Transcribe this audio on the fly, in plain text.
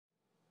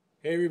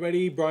Hey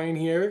everybody, Brian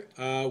here.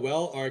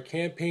 Well, our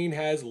campaign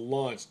has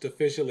launched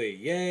officially.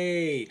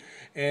 Yay!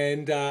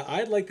 And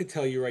I'd like to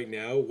tell you right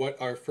now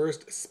what our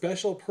first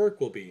special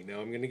perk will be.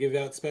 Now, I'm going to give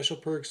out special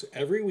perks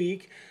every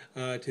week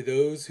to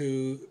those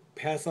who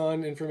pass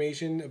on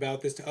information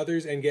about this to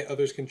others and get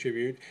others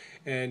contribute.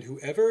 And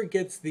whoever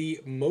gets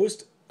the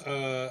most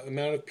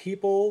amount of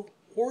people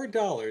or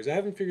dollars, I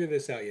haven't figured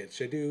this out yet.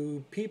 Should I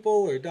do people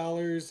or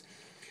dollars?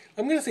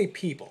 I'm going to say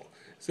people.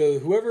 So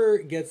whoever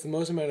gets the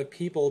most amount of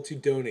people to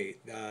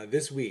donate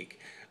this week,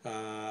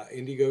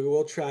 Indiegogo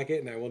will track it,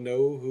 and I will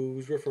know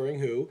who's referring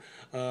who.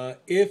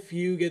 If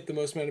you get the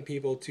most amount of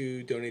people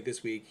to donate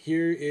this week,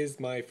 here is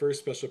my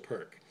first special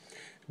perk.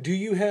 Do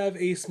you have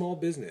a small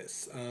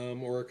business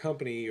or a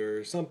company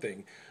or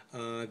something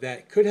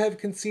that could have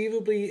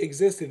conceivably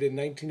existed in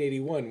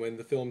 1981 when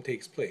the film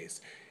takes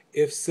place?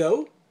 If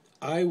so,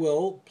 I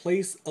will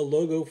place a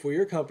logo for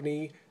your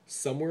company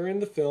somewhere in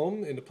the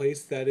film in a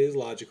place that is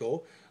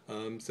logical.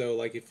 So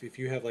like if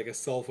you have like a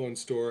cell phone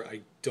store,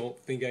 I don't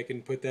think I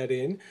can put that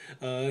in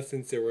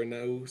since there were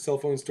no cell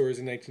phone stores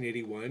in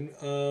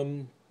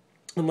 1981.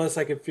 Unless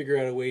I could figure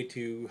out a way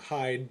to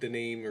hide the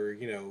name or,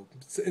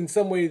 in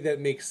some way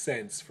that makes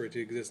sense for it to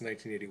exist in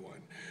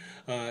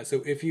 1981.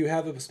 So if you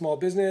have a small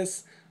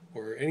business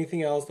or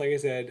anything else, like I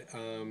said,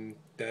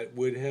 that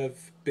would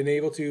have been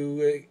able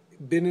to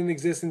been in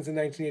existence in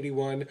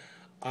 1981,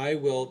 I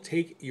will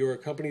take your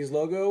company's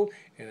logo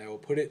and I will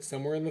put it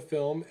somewhere in the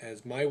film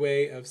as my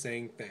way of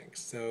saying thanks.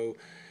 So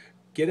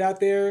get out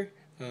there,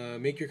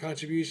 make your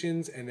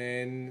contributions, and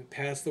then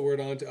pass the word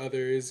on to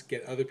others.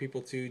 Get other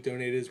people to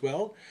donate as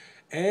well,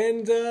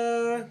 and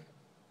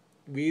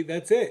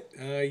that's it.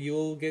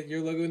 You'll get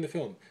your logo in the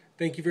film.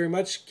 Thank you very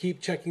much.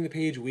 Keep checking the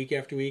page week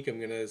after week. I'm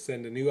gonna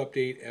send a new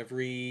update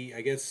every, I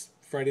guess,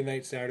 Friday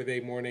night,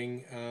 Saturday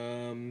morning,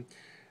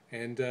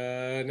 and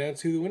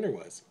announce who the winner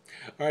was.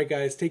 All right,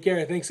 guys, take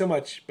care. Thanks so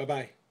much. Bye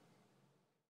bye.